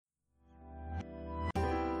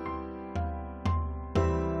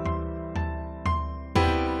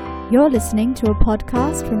You're listening to a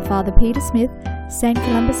podcast from Father Peter Smith, St.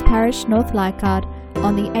 Columba's Parish, North Leichhardt,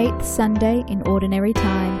 on the 8th Sunday in Ordinary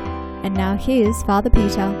Time. And now here's Father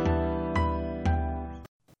Peter.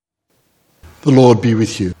 The Lord be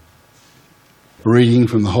with you. A reading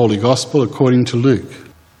from the Holy Gospel according to Luke.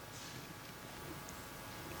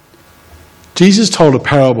 Jesus told a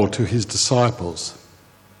parable to his disciples.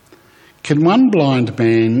 Can one blind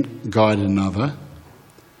man guide another?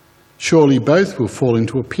 Surely both will fall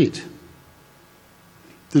into a pit.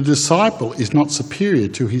 The disciple is not superior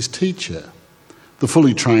to his teacher. The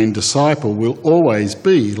fully trained disciple will always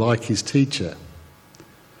be like his teacher.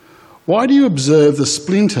 Why do you observe the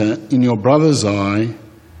splinter in your brother's eye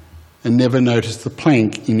and never notice the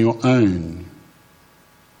plank in your own?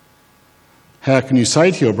 How can you say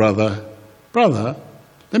to your brother, "Brother,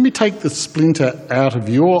 let me take the splinter out of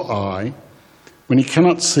your eye," when he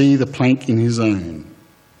cannot see the plank in his own?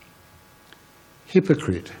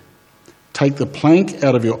 Hypocrite, take the plank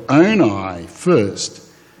out of your own eye first,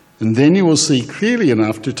 and then you will see clearly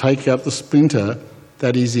enough to take out the splinter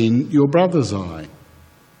that is in your brother's eye.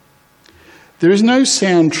 There is no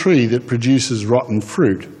sound tree that produces rotten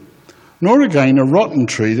fruit, nor again a rotten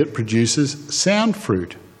tree that produces sound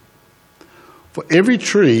fruit. For every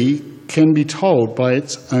tree can be told by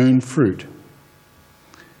its own fruit.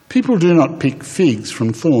 People do not pick figs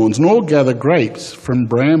from thorns, nor gather grapes from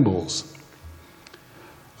brambles.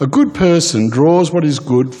 A good person draws what is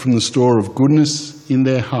good from the store of goodness in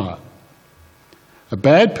their heart. A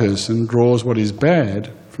bad person draws what is bad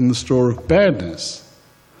from the store of badness.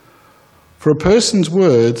 For a person's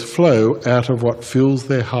words flow out of what fills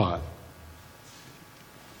their heart.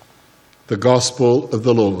 The Gospel of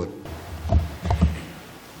the Lord.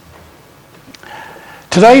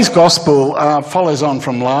 Today's Gospel follows on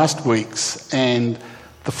from last week's, and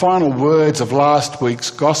the final words of last week's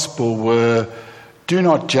Gospel were, "Do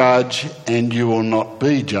not judge and you will not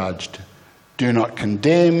be judged. Do not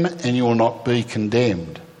condemn and you will not be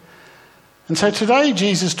condemned." And so today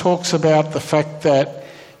Jesus talks about the fact that,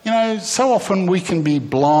 so often we can be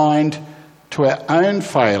blind to our own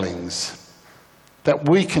failings, that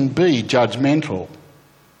we can be judgmental.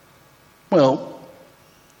 Well,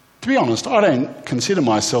 to be honest, I don't consider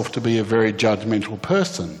myself to be a very judgmental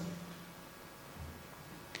person.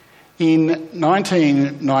 In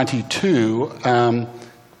 1992,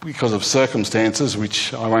 because of circumstances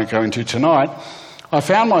which I won't go into tonight, I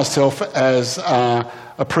found myself as a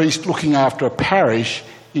priest looking after a parish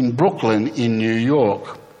in Brooklyn in New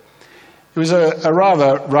York. It was a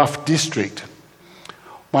rather rough district.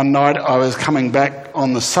 One night I was coming back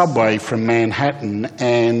on the subway from Manhattan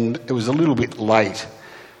and it was a little bit late,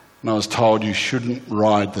 and I was told you shouldn't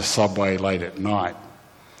ride the subway late at night.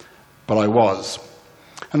 But I was.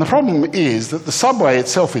 And the problem is that the subway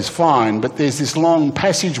itself is fine, but there's this long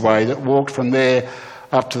passageway that walked from there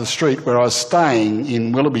up to the street where I was staying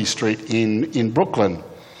in Willoughby Street in Brooklyn.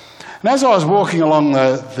 And as I was walking along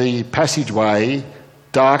the passageway,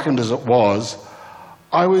 darkened as it was,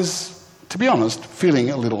 I was, to be honest, feeling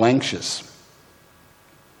a little anxious.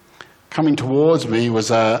 Coming towards me was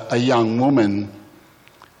a young woman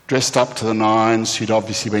dressed up to the nines. She'd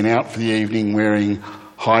obviously been out for the evening wearing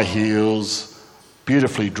high heels,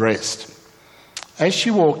 beautifully dressed. As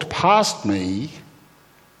she walked past me,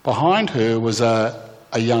 behind her was a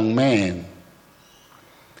young man.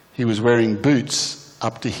 He was wearing boots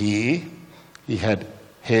up to here. He had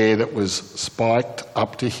hair that was spiked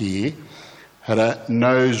up to here, had a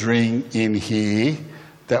nose ring in here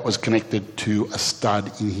that was connected to a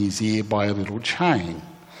stud in his ear by a little chain.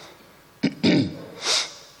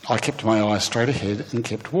 I kept my eyes straight ahead and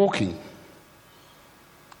kept walking.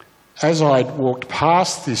 As I'd walked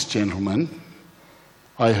past this gentleman,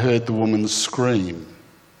 I heard the woman scream.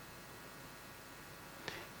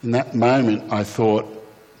 In that moment, I thought,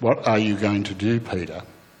 "What are you going to do, Peter?"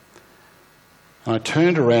 And I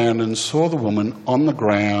turned around and saw the woman on the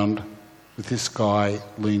ground with this guy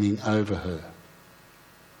leaning over her.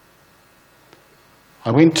 I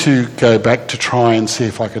went to go back to try and see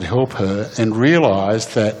if I could help her and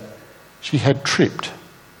realised that she had tripped.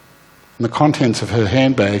 And the contents of her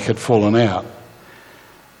handbag had fallen out.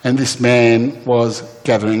 And this man was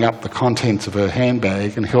gathering up the contents of her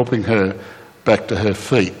handbag and helping her back to her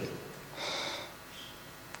feet.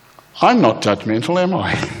 I'm not judgmental, am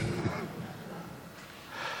I?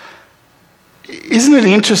 Isn't it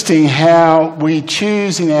interesting how we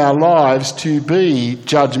choose in our lives to be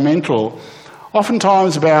judgmental,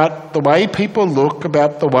 oftentimes about the way people look,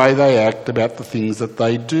 about the way they act, about the things that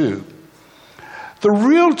they do? The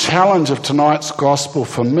real challenge of tonight's gospel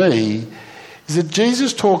for me is that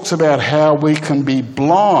Jesus talks about how we can be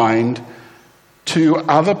blind to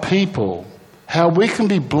other people, how we can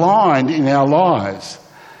be blind in our lives.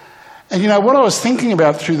 And what I was thinking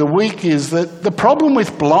about through the week is that the problem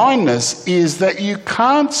with blindness is that you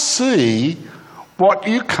can't see what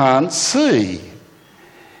you can't see.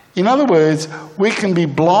 In other words, we can be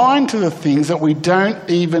blind to the things that we don't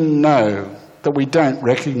even know, that we don't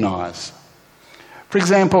recognise. For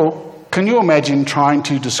example, can you imagine trying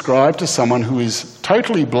to describe to someone who is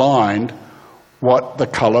totally blind what the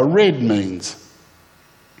colour red means?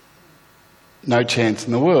 No chance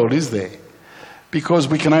in the world, is there? Because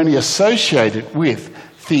we can only associate it with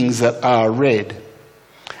things that are red.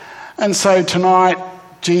 And so tonight,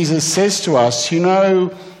 Jesus says to us,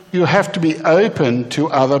 you have to be open to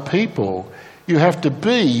other people. You have to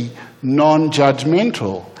be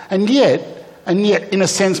non-judgmental. And yet, in a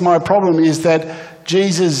sense, my problem is that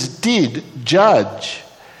Jesus did judge.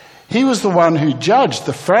 He was the one who judged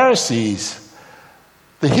the Pharisees,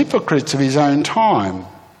 the hypocrites of his own time.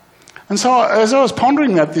 And so as I was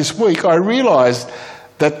pondering that this week, I realised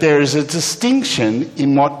that there is a distinction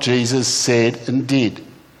in what Jesus said and did.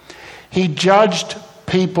 He judged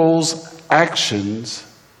people's actions,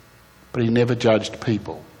 but he never judged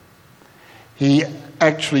people. He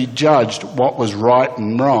actually judged what was right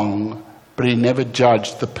and wrong, but he never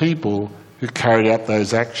judged the people who carried out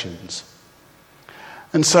those actions.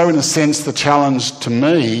 And so in a sense, the challenge to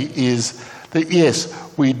me is that yes,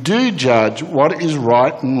 we do judge what is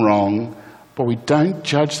right and wrong, but we don't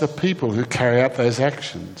judge the people who carry out those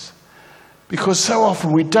actions. Because so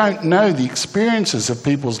often we don't know the experiences of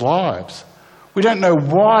people's lives. We don't know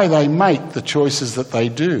why they make the choices that they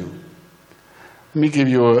do. Let me give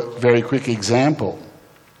you a very quick example.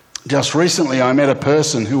 Just recently I met a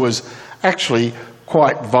person who was actually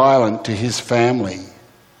quite violent to his family.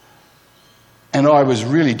 And I was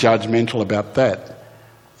really judgmental about that.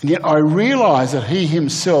 And yet I realised that he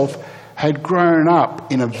himself had grown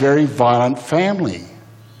up in a very violent family.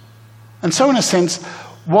 And so in a sense,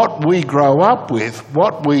 what we grow up with,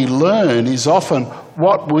 what we learn, is often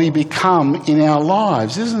what we become in our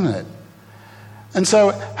lives, isn't it? And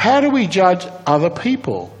so how do we judge other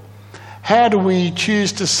people? How do we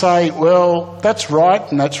choose to say, well, that's right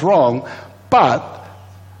and that's wrong, but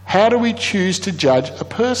how do we choose to judge a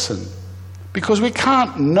person? Because we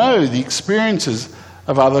can't know the experiences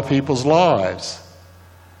of other people's lives.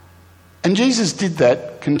 And Jesus did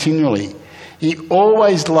that continually. He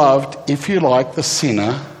always loved, if you like, the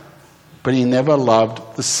sinner, but he never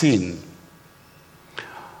loved the sin.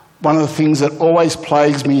 One of the things that always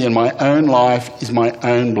plagues me in my own life is my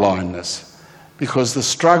own blindness, because the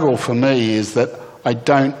struggle for me is that I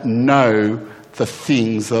don't know the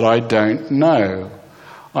things that I don't know.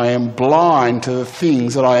 I am blind to the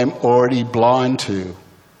things that I am already blind to.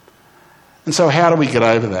 And so how do we get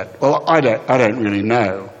over that? Well, I don't really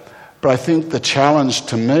know. But I think the challenge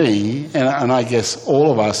to me, and I guess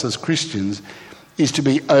all of us as Christians, is to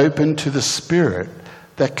be open to the Spirit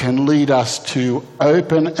that can lead us to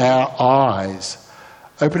open our eyes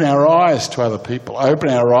to other people, open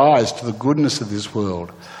our eyes to the goodness of this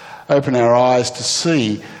world, open our eyes to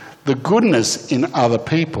see the goodness in other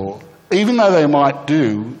people, even though they might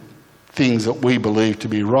do things that we believe to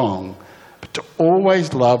be wrong, but to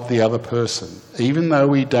always love the other person, even though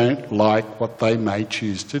we don't like what they may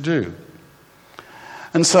choose to do.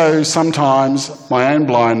 And so sometimes my own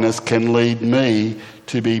blindness can lead me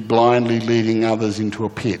to be blindly leading others into a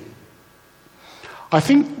pit. I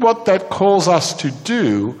think what that calls us to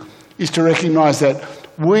do is to recognise that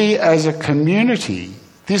we as a community,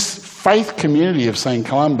 this faith community of St.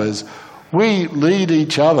 Columba's, we lead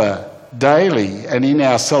each other daily and in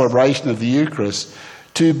our celebration of the Eucharist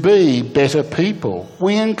to be better people.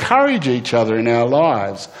 We encourage each other in our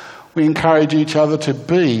lives. We encourage each other to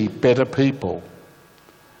be better people.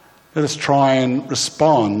 Let us try and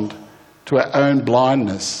respond to our own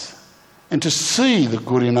blindness and to see the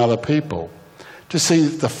good in other people, to see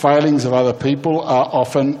that the failings of other people are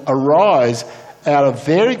often arise out of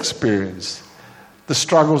their experience, the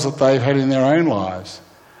struggles that they've had in their own lives,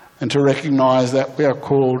 and to recognise that we are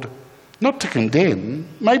called not to condemn,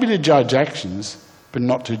 maybe to judge actions, but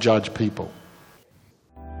not to judge people.